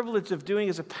had the privilege of doing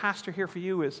as a pastor here for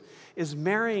you is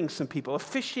marrying some people,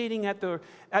 officiating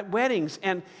at weddings.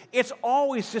 And it's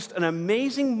always just an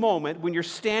amazing moment when you're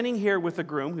standing here with the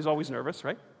groom, who's always nervous,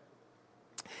 right?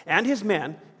 And his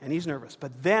men, and he's nervous.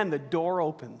 But then the door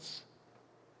opens,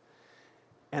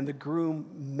 and the groom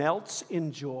melts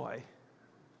in joy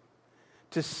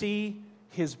to see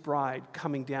his bride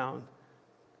coming down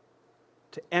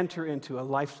to enter into a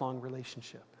lifelong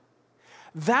relationship.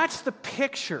 That's the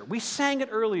picture. We sang it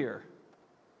earlier.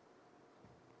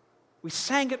 We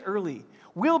sang it early.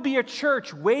 We'll be a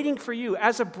church waiting for you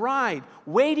as a bride,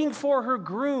 waiting for her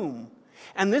groom.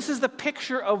 And this is the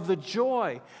picture of the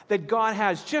joy that God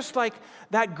has. Just like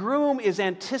that groom is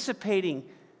anticipating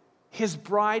his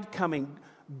bride coming,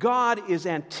 God is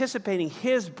anticipating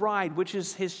His bride, which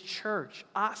is His church,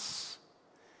 us,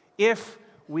 if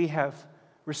we have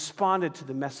responded to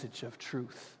the message of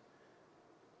truth.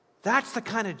 That's the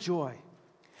kind of joy.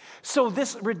 So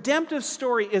this redemptive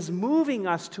story is moving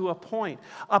us to a point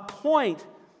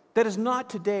that is not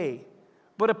today,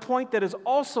 but a point that is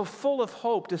also full of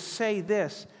hope to say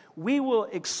this: we will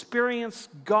experience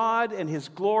God and His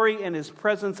glory and His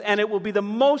presence, and it will be the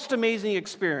most amazing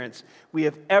experience we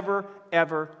have ever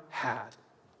had.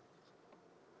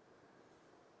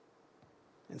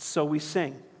 And so we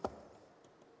sing.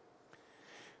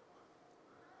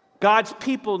 God's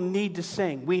people need to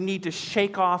sing. We need to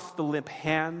shake off the limp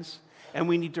hands, and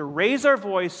we need to raise our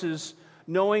voices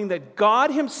knowing that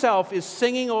God Himself is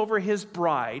singing over His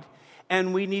bride,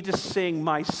 and we need to sing,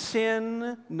 my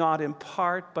sin, not in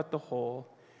part but the whole,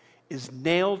 is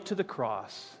nailed to the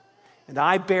cross, and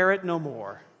I bear it no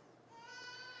more.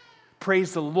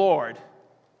 Praise the Lord,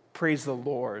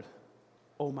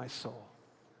 O my soul.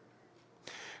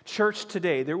 Church,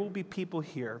 today there will be people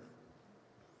here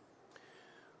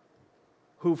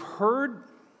who've heard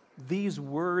these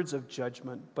words of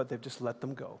judgment, but they've just let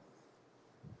them go.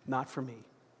 Not for me.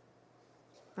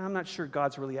 I'm not sure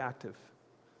God's really active.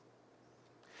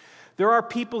 There are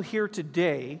people here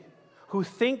today who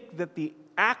think that the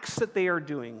acts that they are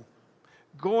doing,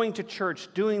 going to church,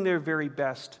 doing their very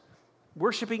best,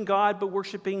 worshiping God, but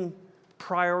worshiping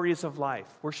priorities of life,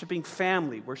 worshiping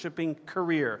family, worshiping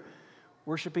career,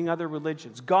 worshiping other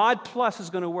religions. God plus is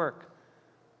going to work.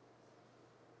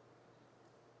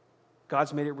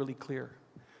 God's made it really clear.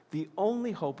 The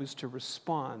only hope is to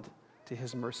respond to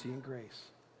His mercy and grace.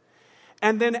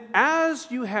 And then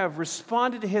as you have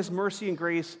responded to His mercy and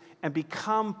grace and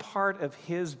become part of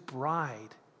His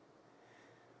bride,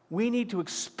 we need to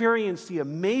experience the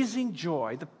amazing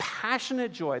joy, the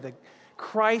passionate joy that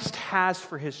Christ has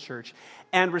for His church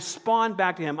and respond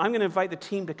back to Him. I'm going to invite the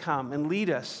team to come and lead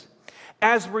us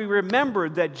as we remember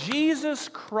that Jesus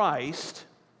Christ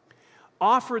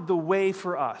offered the way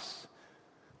for us,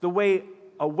 the way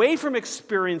away from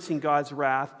experiencing God's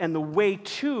wrath and the way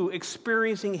to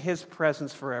experiencing His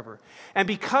presence forever. And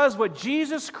because what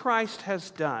Jesus Christ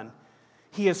has done,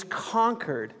 He has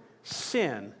conquered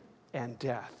sin and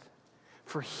death.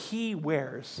 For He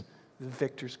wears the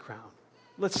victor's crown.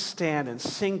 Let's stand and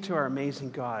sing to our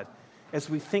amazing God as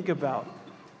we think about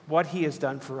what He has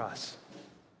done for us.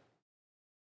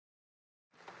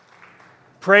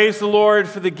 Praise the Lord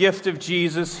for the gift of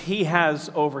Jesus. He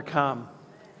has overcome.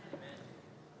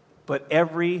 But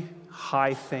every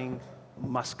high thing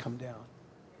must come down.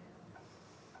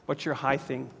 What's your high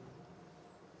thing?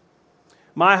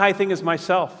 My high thing is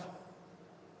myself.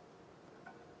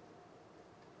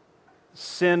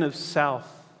 Sin of self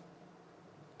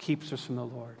keeps us from the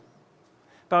Lord.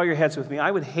 Bow your heads with me.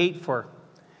 I would hate for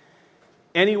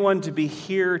anyone to be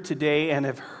here today and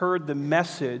have heard the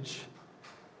message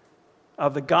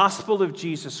of the gospel of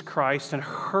Jesus Christ and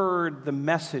heard the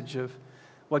message of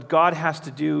what God has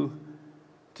to do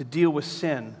to deal with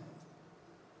sin,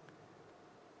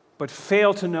 but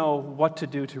fail to know what to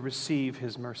do to receive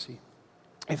His mercy.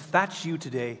 If that's you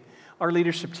today, our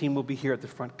leadership team will be here at the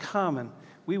front. Come, and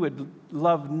we would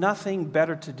love nothing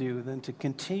better to do than to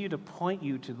continue to point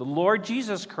you to the Lord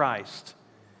Jesus Christ,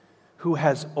 who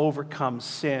has overcome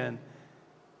sin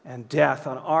and death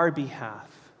on our behalf.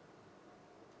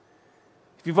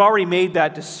 If you've already made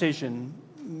that decision,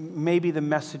 maybe the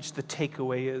message, the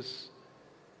takeaway is,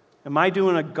 am I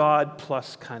doing a God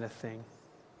plus kind of thing?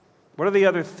 What are the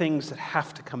other things that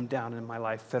have to come down in my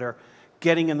life that are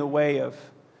getting in the way of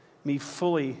me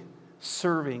fully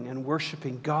serving and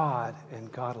worshiping God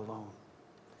and God alone?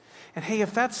 And hey,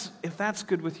 if that's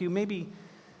good with you, maybe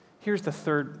here's the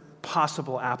third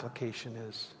possible application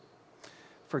is,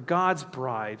 for God's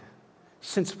bride,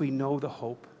 since we know the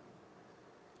hope,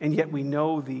 and yet we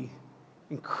know the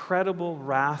incredible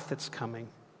wrath that's coming,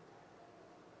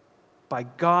 by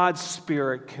God's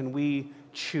Spirit can we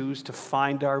choose to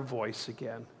find our voice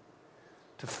again,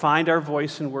 to find our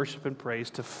voice in worship and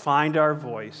praise, to find our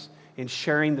voice in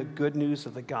sharing the good news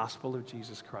of the gospel of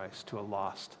Jesus Christ to a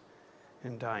lost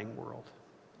and dying world.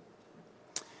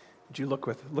 Would you look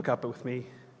up with me?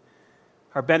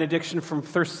 Our benediction from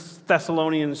 1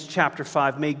 Thessalonians chapter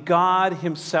 5. May God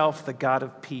Himself, the God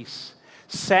of peace,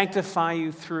 sanctify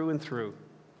you through and through.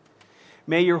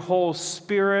 May your whole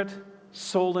spirit,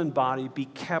 soul, and body be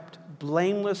kept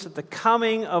blameless at the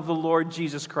coming of the Lord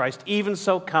Jesus Christ. Even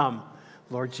so come,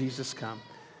 Lord Jesus, come.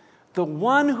 The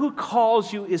one who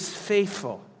calls you is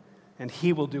faithful, and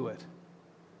He will do it.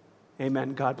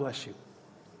 Amen. God bless you.